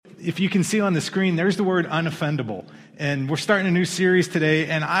if you can see on the screen, there's the word unoffendable. And we're starting a new series today,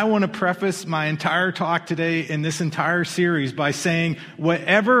 and I want to preface my entire talk today in this entire series by saying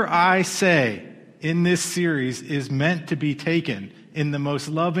whatever I say in this series is meant to be taken in the most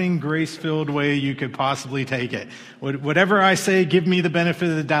loving, grace-filled way you could possibly take it. Whatever I say, give me the benefit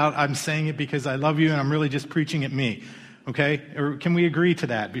of the doubt. I'm saying it because I love you, and I'm really just preaching at me. Okay? Or can we agree to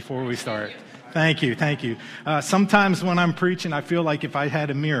that before we start? Thank you. Sometimes when I'm preaching, I feel like if I had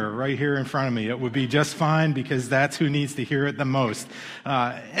a mirror right here in front of me, it would be just fine because that's who needs to hear it the most.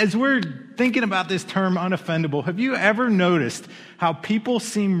 As we're thinking about this term unoffendable, have you ever noticed how people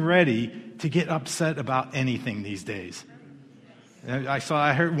seem ready to get upset about anything these days?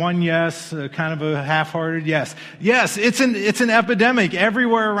 I heard one yes, kind of a half-hearted yes. Yes, it's an epidemic.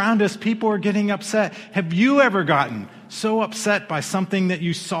 Everywhere around us, people are getting upset. Have you ever gotten so upset by something that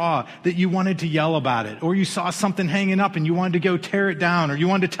you saw that you wanted to yell about it? Or you saw something hanging up and you wanted to go tear it down? Or you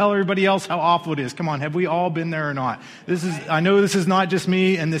wanted to tell everybody else how awful it is? Come on, have we all been there or not? I know this is not just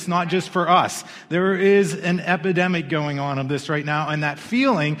me and it's not just for us. There is an epidemic going on of this right now. And that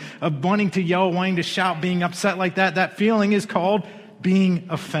feeling of wanting to yell, wanting to shout, being upset like that feeling is called being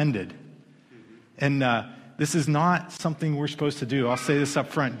offended. And this is not something we're supposed to do. I'll say this up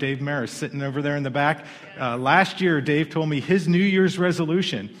front. Dave Maris sitting over there in the back. Last year, Dave told me his New Year's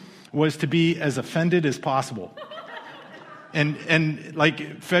resolution was to be as offended as possible. And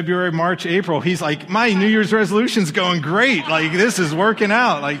like February, March, April, he's like, my New Year's resolution's going great. Like, this is working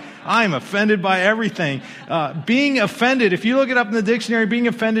out. Like, I'm offended by everything. Being offended, if you look it up in the dictionary, being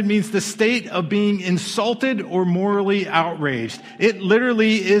offended means the state of being insulted or morally outraged. It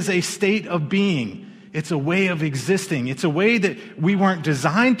literally is a state of being. It's a way of existing. It's a way that we weren't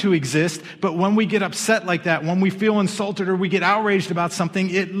designed to exist, but when we get upset like that, when we feel insulted or we get outraged about something,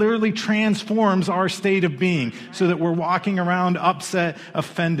 it literally transforms our state of being so that we're walking around upset,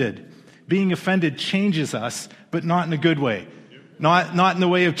 offended. Being offended changes us, but not in a good way. Not in the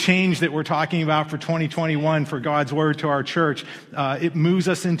way of change that we're talking about for 2021 for God's word to our church. It moves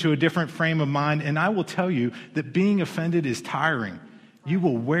us into a different frame of mind, and I will tell you that being offended is tiring. You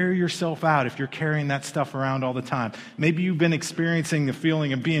will wear yourself out if you're carrying that stuff around all the time. Maybe you've been experiencing the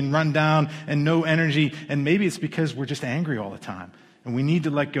feeling of being run down and no energy, and maybe it's because we're just angry all the time, and we need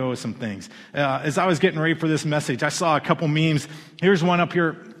to let go of some things. As I was getting ready for this message, I saw a couple memes. Here's one up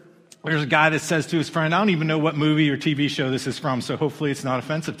here. There's a guy that says to his friend, I don't even know what movie or TV show this is from, so hopefully it's not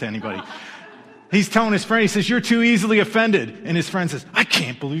offensive to anybody. He's telling his friend, he says, you're too easily offended. And his friend says, I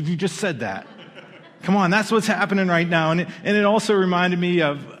can't believe you just said that. Come on, that's what's happening right now. And it also reminded me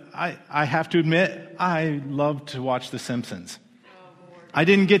of, I have to admit, I love to watch The Simpsons. I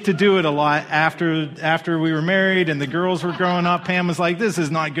didn't get to do it a lot after we were married and the girls were growing up. Pam was like, this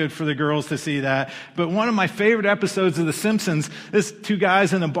is not good for the girls to see that. But one of my favorite episodes of The Simpsons, this two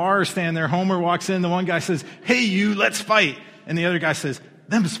guys in a bar are standing there. Homer walks in. The one guy says, hey, you, let's fight. And the other guy says,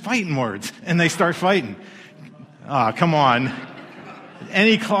 them's fighting words. And they start fighting. Come on.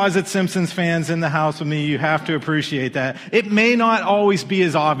 Any closet Simpsons fans in the house with me, you have to appreciate that. It may not always be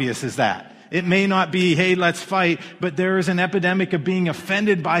as obvious as that. It may not be, hey, let's fight, but there is an epidemic of being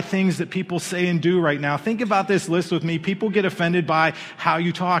offended by things that people say and do right now. Think about this list with me. People get offended by how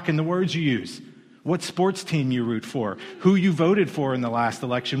you talk and the words you use, what sports team you root for, who you voted for in the last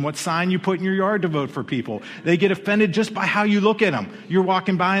election, what sign you put in your yard to vote for people. They get offended just by how you look at them. You're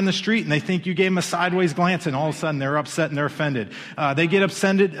walking by in the street and they think you gave them a sideways glance and all of a sudden they're upset and they're offended. They get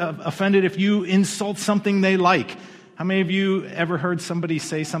offended if you insult something they like. How many of you ever heard somebody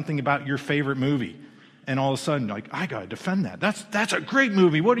say something about your favorite movie? And all of a sudden, like, I got to defend that. That's a great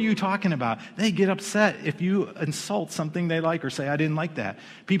movie. What are you talking about? They get upset if you insult something they like or say, I didn't like that.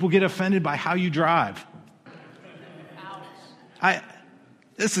 People get offended by how you drive. I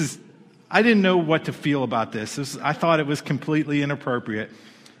didn't know what to feel about this. I thought it was completely inappropriate.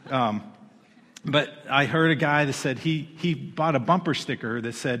 But I heard a guy that said he bought a bumper sticker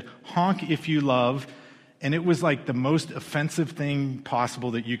that said, honk if you love. And it was like the most offensive thing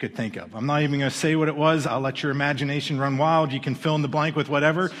possible that you could think of. I'm not even going to say what it was. I'll let your imagination run wild. You can fill in the blank with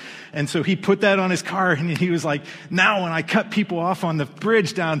whatever. And so he put that on his car, and he was like, now when I cut people off on the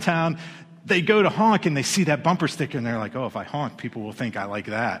bridge downtown, they go to honk, and they see that bumper sticker, and they're like, oh, if I honk, people will think I like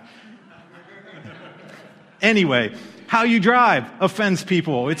that. Anyway, how you drive offends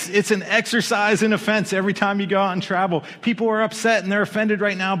people. It's an exercise in offense every time you go out and travel. People are upset and they're offended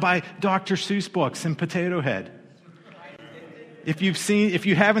right now by Dr. Seuss books and Potato Head. If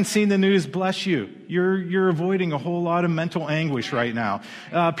you haven't seen the news, bless you. You're avoiding a whole lot of mental anguish right now.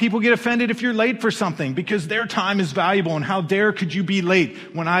 People get offended if you're late for something because their time is valuable, and how dare could you be late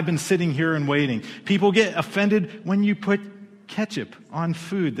when I've been sitting here and waiting. People get offended when you put ketchup on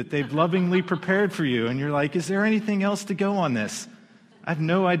food that they've lovingly prepared for you, and you're like, is there anything else to go on this? I have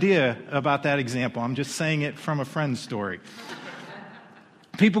no idea about that example. I'm just saying it from a friend's story.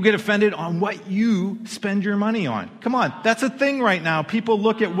 People get offended on what you spend your money on. Come on, that's a thing right now. People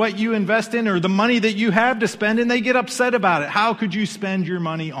look at what you invest in or the money that you have to spend, and they get upset about it. How could you spend your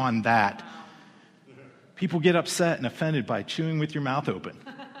money on that? People get upset and offended by chewing with your mouth open.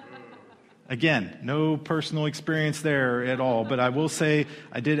 Again, no personal experience there at all, but I will say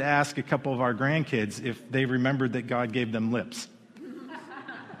I did ask a couple of our grandkids if they remembered that God gave them lips.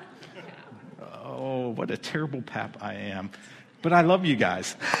 Oh, what a terrible pap I am. But I love you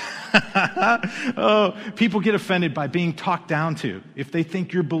guys. Oh, people get offended by being talked down to. If they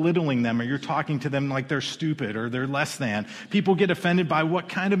think you're belittling them or you're talking to them like they're stupid or they're less than. People get offended by what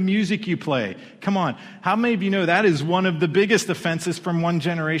kind of music you play. Come on. How many of you know that is one of the biggest offenses from one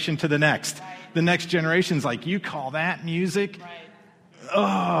generation to the next? Right. The next generation's like, you call that music? Right.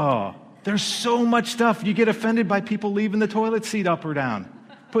 Oh, there's so much stuff. You get offended by people leaving the toilet seat up or down.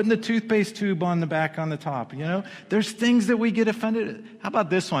 Putting the toothpaste tube on the back on the top, There's things that we get offended. How about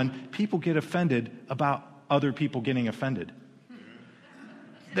this one? People get offended about other people getting offended.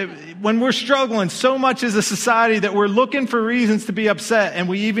 When we're struggling so much as a society that we're looking for reasons to be upset, and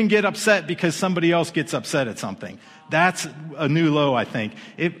we even get upset because somebody else gets upset at something. That's a new low, I think.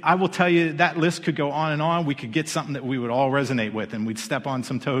 I will tell you, that list could go on and on. We could get something that we would all resonate with, and we'd step on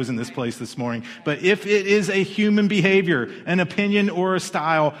some toes in this place this morning. But if it is a human behavior, an opinion, or a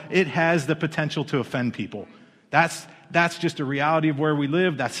style, it has the potential to offend people. That's just a reality of where we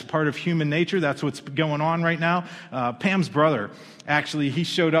live. That's part of human nature. That's what's going on right now. Pam's brother, actually, he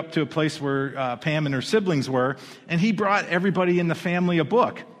showed up to a place where Pam and her siblings were, and he brought everybody in the family a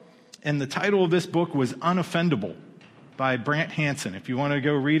book. And the title of this book was Unoffendable by Brant Hansen, if you want to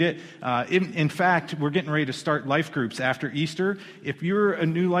go read it. In fact, we're getting ready to start life groups after Easter. If you're a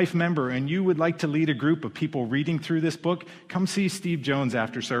New Life member and you would like to lead a group of people reading through this book, come see Steve Jones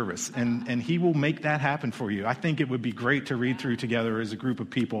after service, and he will make that happen for you. I think it would be great to read through together as a group of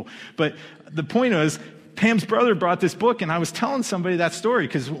people. But the point is, Pam's brother brought this book, and I was telling somebody that story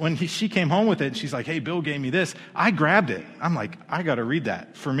because when she came home with it, and she's like, hey, Bill gave me this. I grabbed it. I'm like, I got to read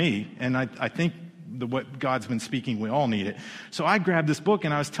that for me, and I think what God's been speaking, we all need it. So I grabbed this book,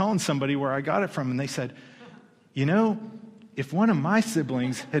 and I was telling somebody where I got it from, and they said, if one of my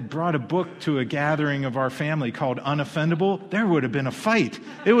siblings had brought a book to a gathering of our family called Unoffendable, there would have been a fight.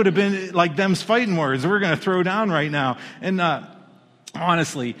 It would have been like them's fighting words. We're going to throw down right now. And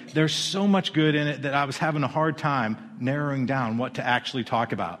honestly, there's so much good in it that I was having a hard time narrowing down what to actually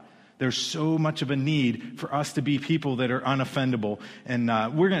talk about. There's so much of a need for us to be people that are unoffendable. And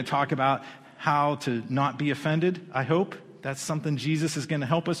we're going to talk about how to not be offended, I hope. That's something Jesus is going to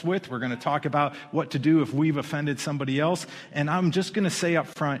help us with. We're going to talk about what to do if we've offended somebody else. And I'm just going to say up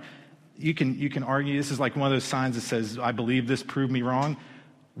front, you can argue, this is like one of those signs that says, I believe this, prove me wrong.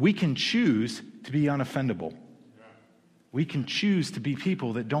 We can choose to be unoffendable. We can choose to be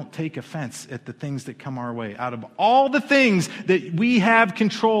people that don't take offense at the things that come our way. Out of all the things that we have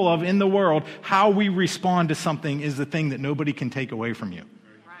control of in the world, how we respond to something is the thing that nobody can take away from you.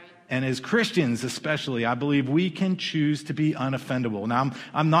 And as Christians especially, I believe we can choose to be unoffendable. Now,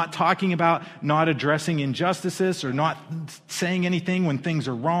 I'm not talking about not addressing injustices or not saying anything when things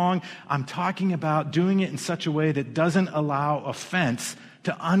are wrong. I'm talking about doing it in such a way that doesn't allow offense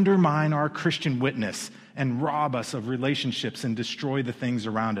to undermine our Christian witness and rob us of relationships and destroy the things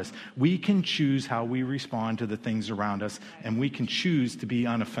around us. We can choose how we respond to the things around us, and we can choose to be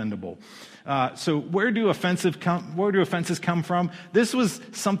unoffendable. So where do offenses come from? This was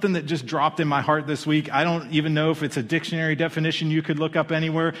something that just dropped in my heart this week. I don't even know if it's a dictionary definition you could look up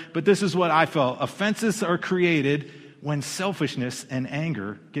anywhere, but this is what I felt. Offenses are created when selfishness and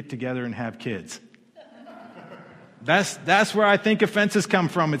anger get together and have kids. That's where I think offenses come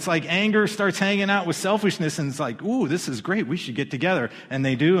from. It's like anger starts hanging out with selfishness, and it's like, ooh, this is great. We should get together. And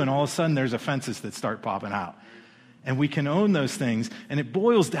they do, and all of a sudden there's offenses that start popping out. And we can own those things. And it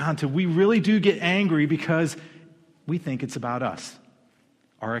boils down to we really do get angry because we think it's about us.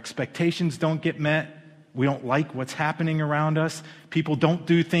 Our expectations don't get met. We don't like what's happening around us. People don't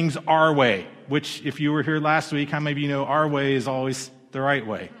do things our way, which if you were here last week, how many of you know our way is always the right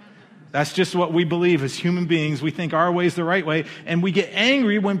way? That's just what we believe as human beings. We think our way is the right way, and we get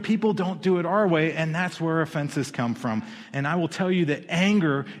angry when people don't do it our way, and that's where offenses come from. And I will tell you that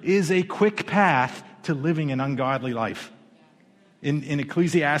anger is a quick path to living an ungodly life. In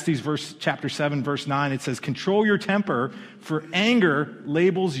Ecclesiastes chapter 7, verse 9, it says, control your temper, for anger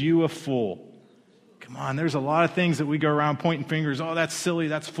labels you a fool. Come on, there's a lot of things that we go around pointing fingers. Oh, that's silly,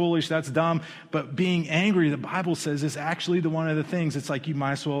 that's foolish, that's dumb. But being angry, the Bible says, is actually one of the things. It's like you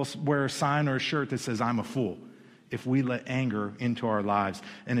might as well wear a sign or a shirt that says, I'm a fool, if we let anger into our lives.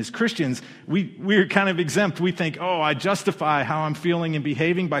 And as Christians, we're kind of exempt. We think, oh, I justify how I'm feeling and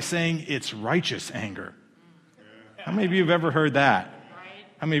behaving by saying it's righteous anger. How many of you have ever heard that?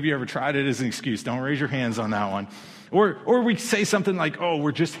 How many of you ever tried it as an excuse? Don't raise your hands on that one. Or we say something like, oh,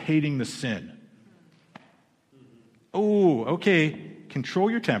 we're just hating the sin. Oh, okay, control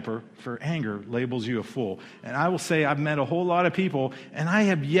your temper, for anger labels you a fool. And I will say I've met a whole lot of people, and I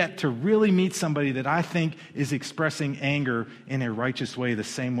have yet to really meet somebody that I think is expressing anger in a righteous way, the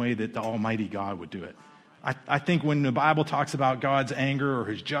same way that the Almighty God would do it. I think when the Bible talks about God's anger or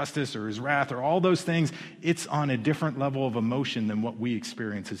his justice or his wrath or all those things, it's on a different level of emotion than what we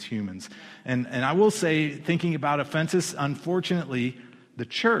experience as humans. And I will say, thinking about offenses, unfortunately, the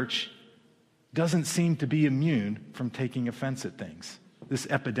church doesn't seem to be immune from taking offense at things. This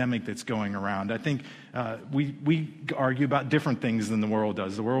epidemic that's going around. I think we argue about different things than the world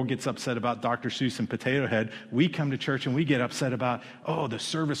does. The world gets upset about Dr. Seuss and Potato Head. We come to church and we get upset about, oh, the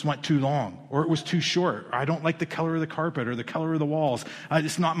service went too long, or it was too short, or I don't like the color of the carpet or the color of the walls.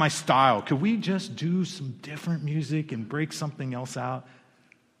 It's not my style. Could we just do some different music and break something else out?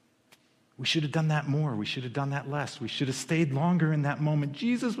 We should have done that more. We should have done that less. We should have stayed longer in that moment.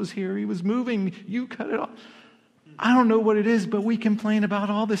 Jesus was here. He was moving. You cut it off. I don't know what it is, but we complain about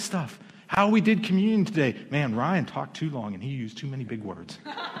all this stuff. How we did communion today. Man, Ryan talked too long and he used too many big words.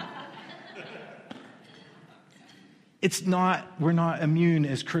 We're not immune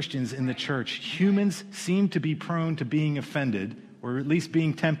as Christians in the church. Humans seem to be prone to being offended, or at least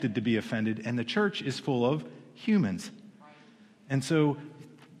being tempted to be offended, and the church is full of humans. And so,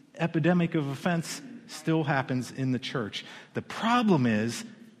 epidemic of offense still happens in the church. The problem is,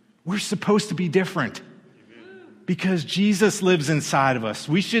 we're supposed to be different. Because Jesus lives inside of us.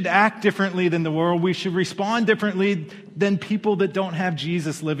 We should act differently than the world. We should respond differently than people that don't have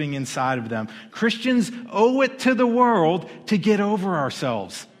Jesus living inside of them. Christians owe it to the world to get over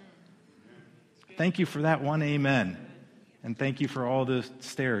ourselves. Thank you for that one amen. And thank you for all the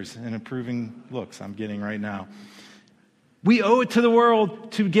stares and approving looks I'm getting right now. We owe it to the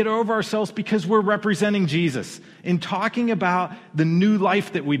world to get over ourselves because we're representing Jesus. In talking about the new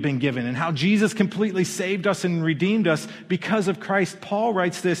life that we've been given and how Jesus completely saved us and redeemed us because of Christ, Paul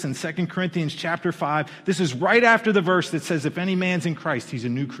writes this in 2 Corinthians chapter 5. This is right after the verse that says, if any man's in Christ, he's a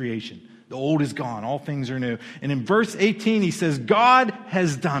new creation. The old is gone. All things are new. And in verse 18, he says, God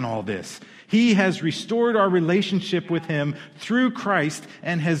has done all this. He has restored our relationship with him through Christ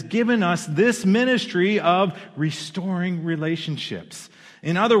and has given us this ministry of restoring relationships.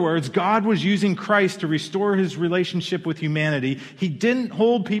 In other words, God was using Christ to restore his relationship with humanity. He didn't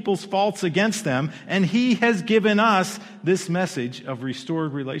hold people's faults against them, and he has given us this message of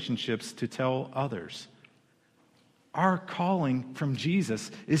restored relationships to tell others. Our calling from Jesus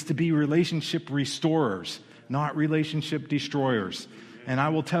is to be relationship restorers, not relationship destroyers. And I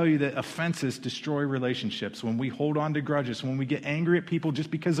will tell you that offenses destroy relationships. When we hold on to grudges, when we get angry at people just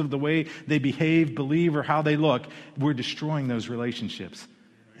because of the way they behave, believe, or how they look, we're destroying those relationships.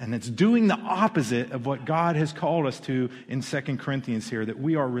 And it's doing the opposite of what God has called us to in 2 Corinthians here, that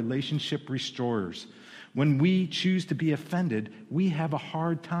we are relationship restorers. When we choose to be offended, we have a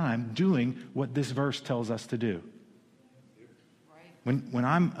hard time doing what this verse tells us to do. When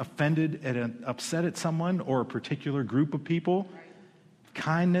I'm offended upset at someone or a particular group of people,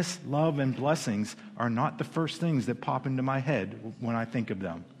 kindness, love, and blessings are not the first things that pop into my head when I think of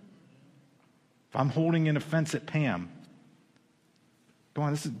them. If I'm holding an offense at Pam, come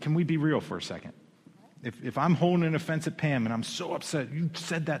on, can we be real for a second? If I'm holding an offense at Pam and I'm so upset, you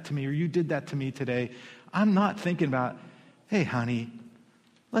said that to me or you did that to me today, I'm not thinking about, hey, honey,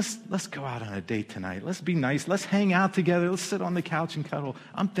 let's go out on a date tonight. Let's be nice. Let's hang out together. Let's sit on the couch and cuddle.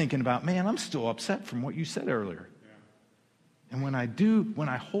 I'm thinking about, man, I'm still upset from what you said earlier. And when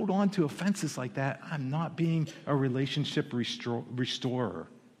I hold on to offenses like that, I'm not being a relationship restorer.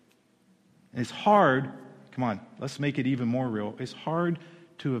 And it's hard, come on, let's make it even more real. It's hard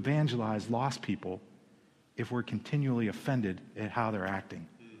to evangelize lost people if we're continually offended at how they're acting.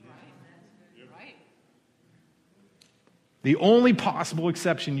 Right. The only possible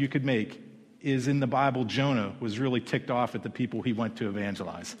exception you could make is in the Bible, Jonah was really ticked off at the people he went to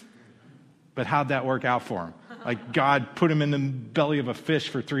evangelize. But how'd that work out for him? Like God put him in the belly of a fish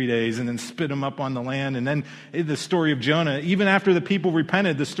for 3 days and then spit him up on the land. And then the story of Jonah, even after the people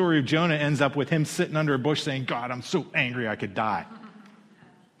repented, the story of Jonah ends up with him sitting under a bush saying, God, I'm so angry I could die.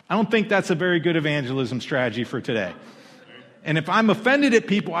 I don't think that's a very good evangelism strategy for today. And if I'm offended at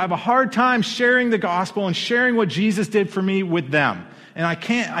people, I have a hard time sharing the gospel and sharing what Jesus did for me with them. And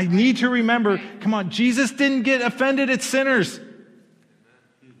I need to remember, come on, Jesus didn't get offended at sinners.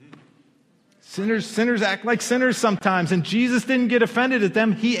 Sinners act like sinners sometimes, and Jesus didn't get offended at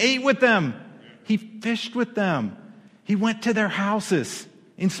them. He ate with them. He fished with them. He went to their houses,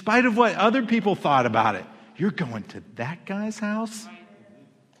 in spite of what other people thought about it. You're going to that guy's house?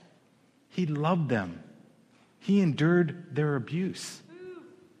 He loved them. He endured their abuse.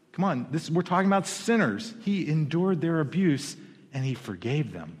 Come on, we're talking about sinners. He endured their abuse, and he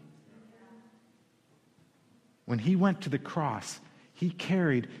forgave them. When he went to the cross, he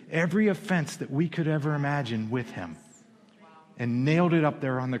carried every offense that we could ever imagine with him and nailed it up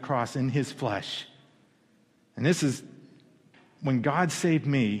there on the cross in his flesh. And this is, when God saved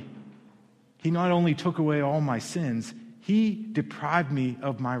me, he not only took away all my sins, he deprived me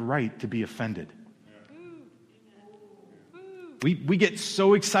of my right to be offended. We get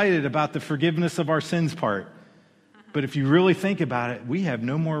so excited about the forgiveness of our sins part. But if you really think about it, we have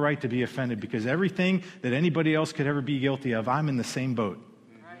no more right to be offended, because everything that anybody else could ever be guilty of, I'm in the same boat.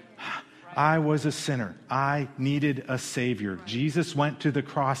 I was a sinner. I needed a Savior. Jesus went to the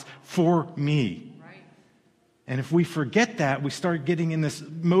cross for me. And if we forget that, we start getting in this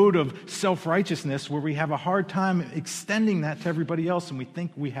mode of self-righteousness where we have a hard time extending that to everybody else, and we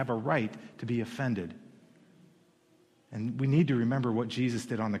think we have a right to be offended. And we need to remember what Jesus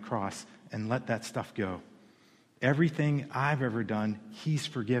did on the cross and let that stuff go. Everything I've ever done, he's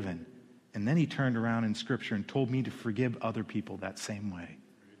forgiven. And then he turned around in Scripture and told me to forgive other people that same way.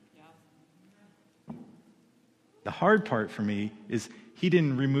 Yeah. The hard part for me is he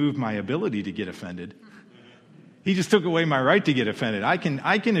didn't remove my ability to get offended. He just took away my right to get offended. I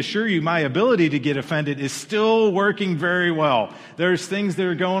can assure you my ability to get offended is still working very well. There's things that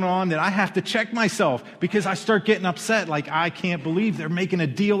are going on that I have to check myself, because I start getting upset, like, I can't believe they're making a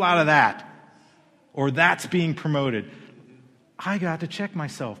deal out of that. Or that's being promoted. I got to check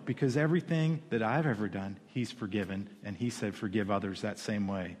myself, because everything that I've ever done, he's forgiven. And he said, forgive others that same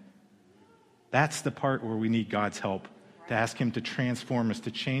way. That's the part where we need God's help, to ask him to transform us,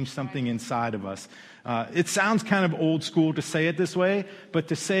 to change something inside of us. It sounds kind of old school to say it this way, but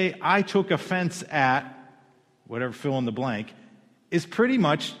to say I took offense at whatever, fill in the blank, is pretty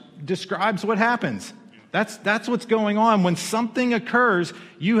much describes what happens. That's what's going on. When something occurs,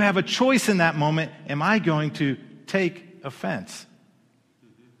 you have a choice in that moment. Am I going to take offense?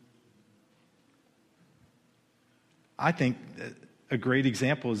 I think a great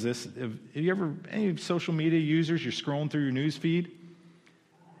example is this. Have you ever, any social media users, you're scrolling through your news feed,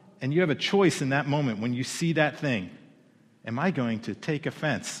 and you have a choice in that moment when you see that thing. Am I going to take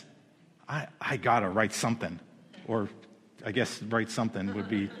offense? I got to write something. Or I guess write something would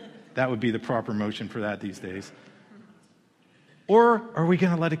be... That would be the proper motion for that these days. Or are we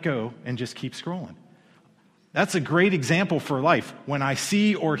going to let it go and just keep scrolling? That's a great example for life. When I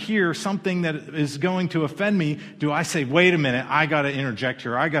see or hear something that is going to offend me, do I say, wait a minute, I got to interject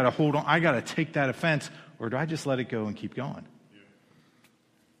here, I got to hold on, I got to take that offense, or do I just let it go and keep going?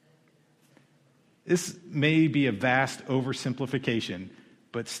 This may be a vast oversimplification,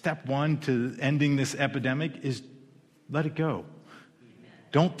 but step one to ending this epidemic is let it go.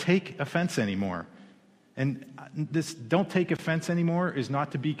 Don't take offense anymore. And this don't take offense anymore is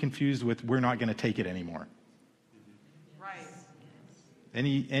not to be confused with we're not going to take it anymore. Right.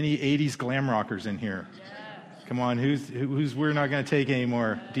 Any 80s glam rockers in here? Yes. Come on, who's we're not going to take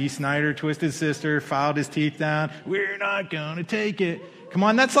anymore? Dee Snider, Twisted Sister, filed his teeth down. We're not going to take it. Come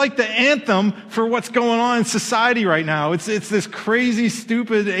on, that's like the anthem for what's going on in society right now. It's this crazy,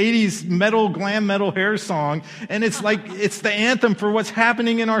 stupid 80s glam metal hair song. And it's like, it's the anthem for what's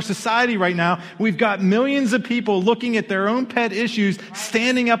happening in our society right now. We've got millions of people looking at their own pet issues,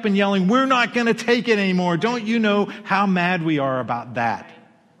 standing up and yelling, we're not going to take it anymore. Don't you know how mad we are about that?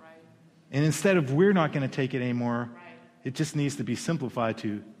 And instead of we're not going to take it anymore, it just needs to be simplified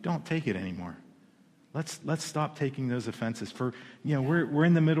to don't take it anymore. Let's stop taking those offenses. We're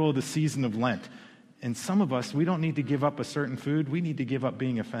in the middle of the season of Lent, and some of us, we don't need to give up a certain food. We need to give up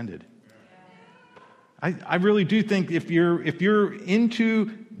being offended. I really do think if you're into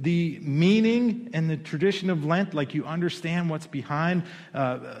the meaning and the tradition of Lent, like you understand what's behind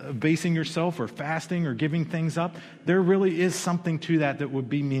basing yourself or fasting or giving things up, there really is something to that would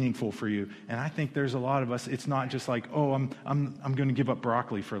be meaningful for you. And I think there's a lot of us. It's not just like, oh, I'm going to give up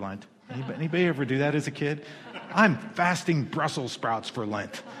broccoli for Lent. Anybody ever do that as a kid? I'm fasting Brussels sprouts for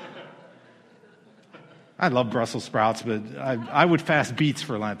Lent. I love Brussels sprouts, but I would fast beets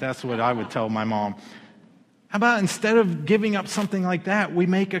for Lent. That's what I would tell my mom. How about instead of giving up something like that, we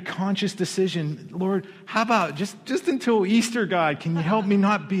make a conscious decision? Lord, how about just until Easter, God, can you help me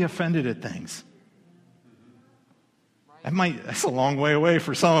not be offended at things? That's a long way away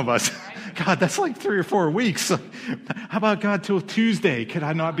for some of us. God, that's like 3 or 4 weeks. How about, God, till Tuesday, could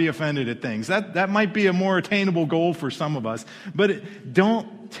I not be offended at things? That might be a more attainable goal for some of us. But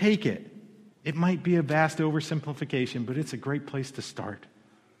don't take it. It might be a vast oversimplification, but it's a great place to start.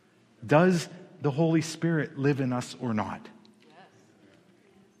 Does the Holy Spirit live in us or not?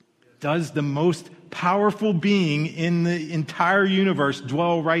 Does the most powerful being in the entire universe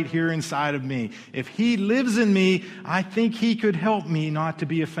dwell right here inside of me? If he lives in me, I think he could help me not to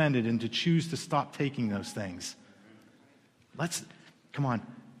be offended and to choose to stop taking those things. Come on.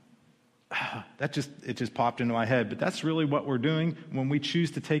 It just popped into my head, but that's really what we're doing when we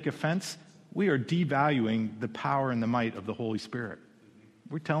choose to take offense. We are devaluing the power and the might of the Holy Spirit.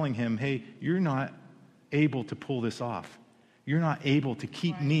 We're telling him, hey, you're not able to pull this off. You're not able to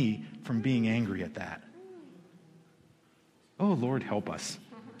keep me from being angry at that. Oh, Lord, help us.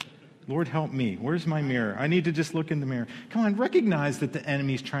 Lord, help me. Where's my mirror? I need to just look in the mirror. Come on, recognize that the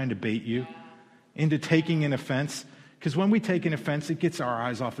enemy's trying to bait you into taking an offense. Because when we take an offense, it gets our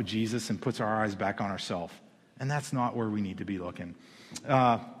eyes off of Jesus and puts our eyes back on ourselves. And that's not where we need to be looking.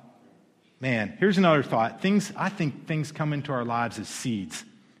 Here's another thought. I think things come into our lives as seeds.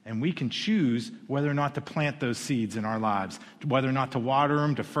 And we can choose whether or not to plant those seeds in our lives, whether or not to water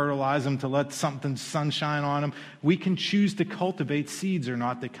them, to fertilize them, to let sunshine on them. We can choose to cultivate seeds or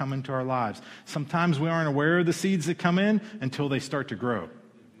not that come into our lives. Sometimes we aren't aware of the seeds that come in until they start to grow.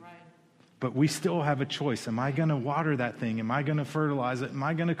 Right. But we still have a choice. Am I going to water that thing? Am I going to fertilize it? Am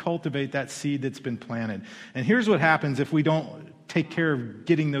I going to cultivate that seed that's been planted? And here's what happens if we don't take care of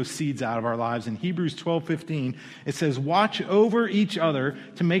getting those seeds out of our lives. In Hebrews 12:15, it says, watch over each other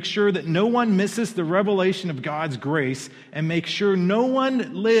to make sure that no one misses the revelation of God's grace, and make sure no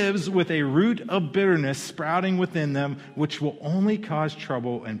one lives with a root of bitterness sprouting within them, which will only cause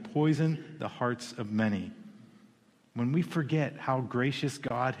trouble and poison the hearts of many. When we forget how gracious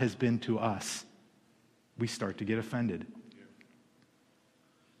God has been to us, we start to get offended.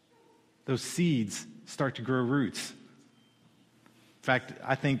 Those seeds start to grow roots. In fact,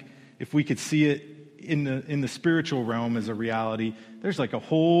 I think if we could see it in the spiritual realm as a reality, there's like a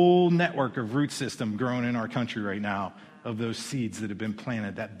whole network of root system growing in our country right now of those seeds that have been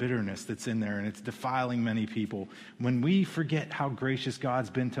planted, that bitterness that's in there, and it's defiling many people. When we forget how gracious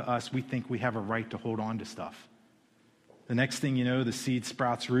God's been to us, we think we have a right to hold on to stuff. The next thing you know, the seed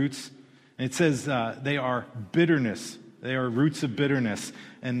sprouts roots, and it says they are bitterness. They are roots of bitterness.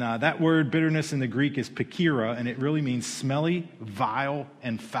 And that word bitterness in the Greek is pakira, and it really means smelly, vile,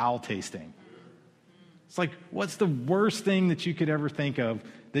 and foul tasting. It's like, what's the worst thing that you could ever think of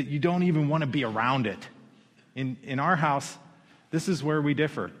that you don't even want to be around it? In our house, this is where we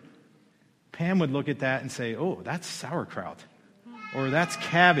differ. Pam would look at that and say, oh, that's sauerkraut, or that's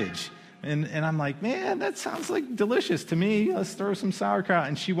cabbage. And I'm like, man, that sounds like delicious to me. Let's throw some sauerkraut.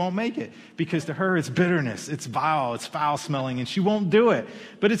 And she won't make it because to her it's bitterness, it's vile, it's foul smelling, and she won't do it.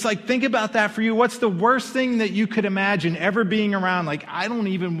 But it's like, think about that for you. What's the worst thing that you could imagine ever being around? Like, I don't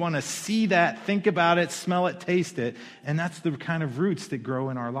even want to see that, think about it, smell it, taste it. And that's the kind of roots that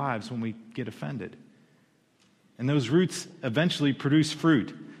grow in our lives when we get offended. And those roots eventually produce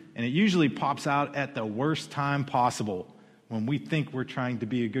fruit. And it usually pops out at the worst time possible. When we think we're trying to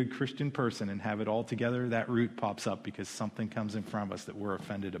be a good Christian person and have it all together, that root pops up because something comes in front of us that we're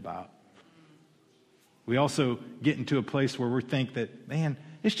offended about. We also get into a place where we think that, man,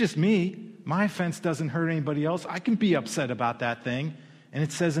 it's just me. My offense doesn't hurt anybody else. I can be upset about that thing. And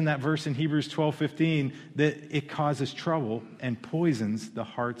it says in that verse in Hebrews 12:15 that it causes trouble and poisons the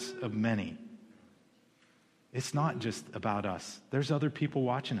hearts of many. It's not just about us. There's other people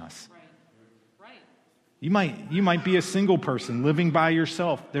watching us. You might be a single person living by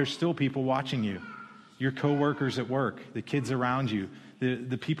yourself. There's still people watching you. Your coworkers at work, the kids around you,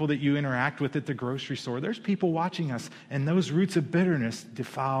 the people that you interact with at the grocery store. There's people watching us, and those roots of bitterness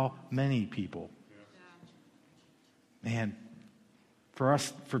defile many people. Man, for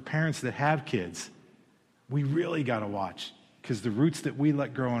parents that have kids, we really got to watch, because the roots that we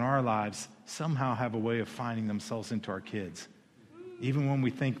let grow in our lives somehow have a way of finding themselves into our kids, even when we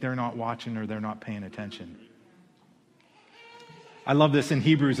think they're not watching or they're not paying attention. I love this in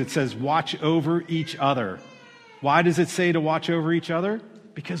Hebrews. It says, watch over each other. Why does it say to watch over each other?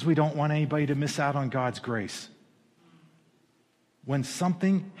 Because we don't want anybody to miss out on God's grace. When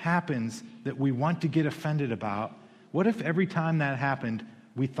something happens that we want to get offended about, what if every time that happened,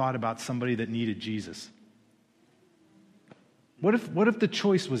 we thought about somebody that needed Jesus? What if the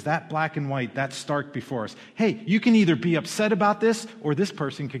choice was that black and white, that stark before us? Hey, you can either be upset about this or this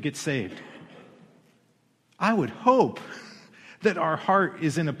person could get saved. I would hope that our heart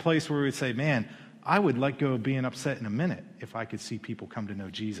is in a place where we would say, man, I would let go of being upset in a minute if I could see people come to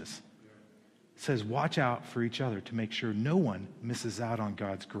know Jesus. It says, watch out for each other to make sure no one misses out on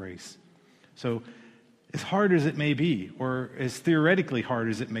God's grace. So as hard as it may be, or as theoretically hard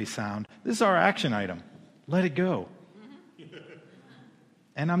as it may sound, this is our action item. Let it go.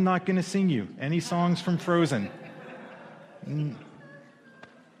 And I'm not going to sing you any songs from Frozen.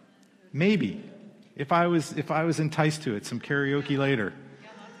 Maybe. If I was enticed to it, some karaoke later.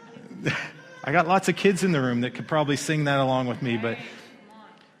 I got lots of kids in the room that could probably sing that along with me, but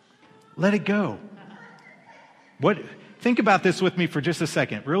let it go. Think about this with me for just a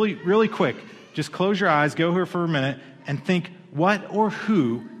second. Really, really quick. Just close your eyes, go here for a minute, and think what or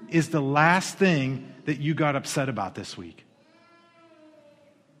who is the last thing that you got upset about this week?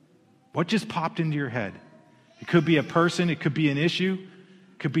 What just popped into your head? It could be a person, it could be an issue,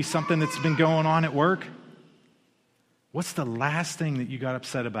 it could be something that's been going on at work. What's the last thing that you got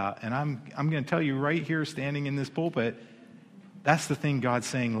upset about? And I'm going to tell you right here, standing in this pulpit, that's the thing God's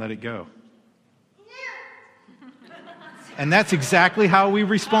saying, let it go. And that's exactly how we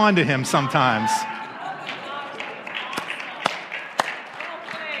respond to him sometimes.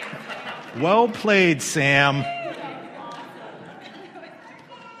 Well played, Sam.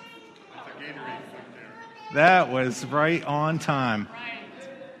 That was right on time.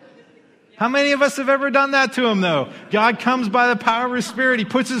 How many of us have ever done that to him, though? God comes by the power of his Spirit. He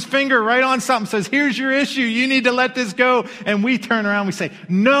puts his finger right on something, says, here's your issue. You need to let this go. And we turn around and we say,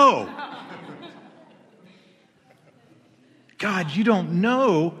 no. God, you don't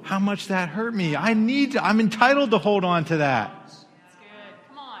know how much that hurt me. I'm entitled to hold on to that. That's good.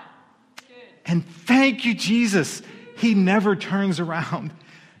 Come on. Good. And thank you, Jesus. He never turns around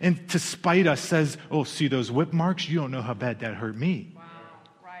and to spite us says, oh, see those whip marks? You don't know how bad that hurt me. Wow.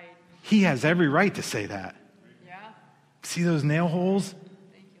 Right. He has every right to say that. Yeah. See those nail holes?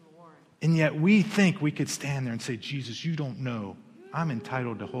 Thank you, Lord. And yet we think we could stand there and say, Jesus, you don't know. I'm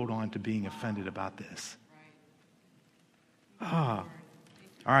entitled to hold on to being offended about this. All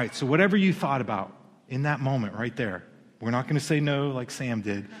right, so whatever you thought about in that moment right there, we're not going to say no like Sam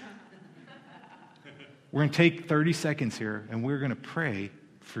did. We're going to take 30 seconds here and we're going to pray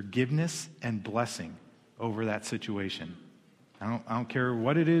forgiveness and blessing over that situation. I don't care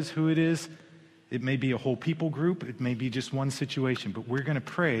what it is, who it is. It may be a whole people group. It may be just one situation. But we're going to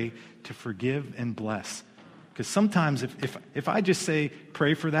pray to forgive and bless. Because sometimes if I just say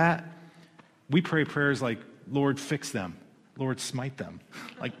pray for that, we pray prayers like, Lord, fix them. Lord, smite them.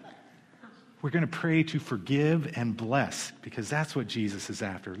 Like, we're going to pray to forgive and bless because that's what Jesus is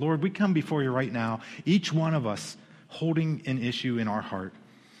after. Lord, we come before you right now, each one of us holding an issue in our heart.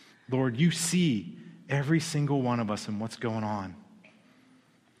 Lord, you see every single one of us and what's going on.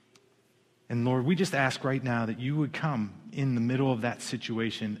 And Lord, we just ask right now that you would come in the middle of that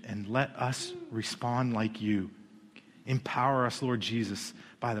situation and let us respond like you. Empower us, Lord Jesus,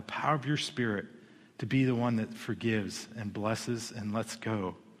 by the power of your Spirit to be the one that forgives and blesses and lets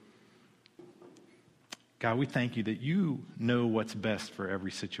go. God, we thank you that you know what's best for every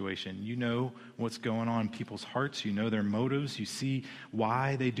situation. You know what's going on in people's hearts. You know their motives. You see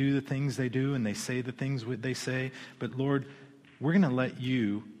why they do the things they do and they say the things they say. But Lord, we're going to let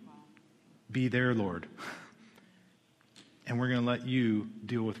you be their Lord. And we're going to let you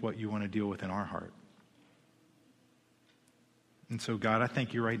deal with what you want to deal with in our heart. And so, God, I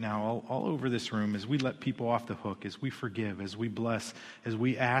thank you right now all over this room as we let people off the hook, as we forgive, as we bless, as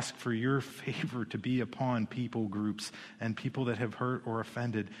we ask for your favor to be upon people groups and people that have hurt or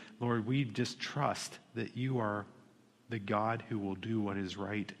offended. Lord, we just trust that you are the God who will do what is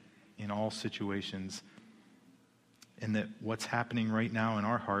right in all situations, and that what's happening right now in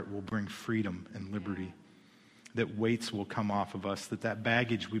our heart will bring freedom and liberty. That weights will come off of us, that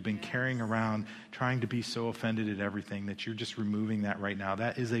baggage we've been carrying around, trying to be so offended at everything, that you're just removing that right now.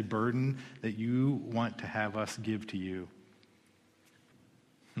 That is a burden that you want to have us give to you.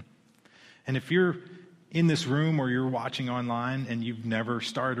 And if you're in this room or you're watching online and you've never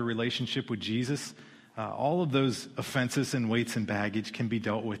started a relationship with Jesus, all of those offenses and weights and baggage can be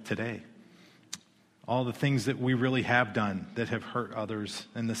dealt with today. All the things that we really have done that have hurt others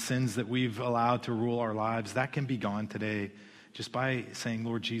and the sins that we've allowed to rule our lives, that can be gone today just by saying,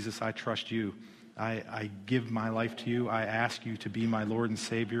 Lord Jesus, I trust you. I give my life to you. I ask you to be my Lord and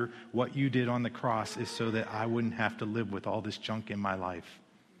Savior. What you did on the cross is so that I wouldn't have to live with all this junk in my life.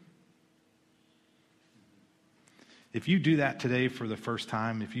 If you do that today for the first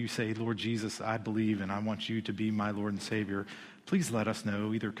time, if you say, Lord Jesus, I believe and I want you to be my Lord and Savior, please let us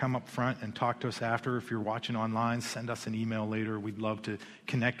know. Either come up front and talk to us after. If you're watching online, send us an email later. We'd love to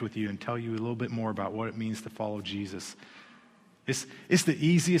connect with you and tell you a little bit more about what it means to follow Jesus. It's the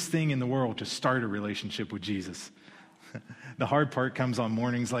easiest thing in the world to start a relationship with Jesus. The hard part comes on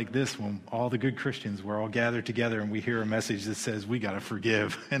mornings like this when all the good Christians, we're all gathered together and we hear a message that says we got to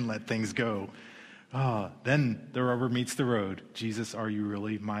forgive and let things go. Then the rubber meets the road. Jesus, are you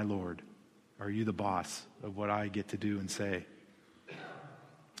really my Lord? Are you the boss of what I get to do and say?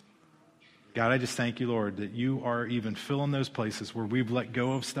 God, I just thank you, Lord, that you are even filling those places where we've let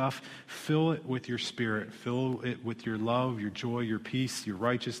go of stuff. Fill it with your Spirit. Fill it with your love, your joy, your peace, your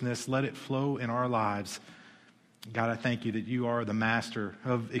righteousness. Let it flow in our lives. God, I thank you that you are the master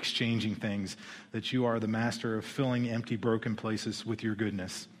of exchanging things, that you are the master of filling empty, broken places with your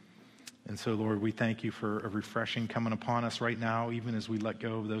goodness. And so, Lord, we thank you for a refreshing coming upon us right now, even as we let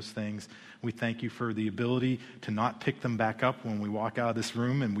go of those things. We thank you for the ability to not pick them back up when we walk out of this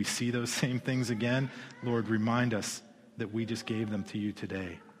room and we see those same things again. Lord, remind us that we just gave them to you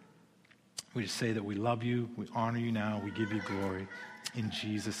today. We just say that we love you, we honor you now, we give you glory. In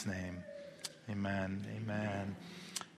Jesus' name, amen, amen.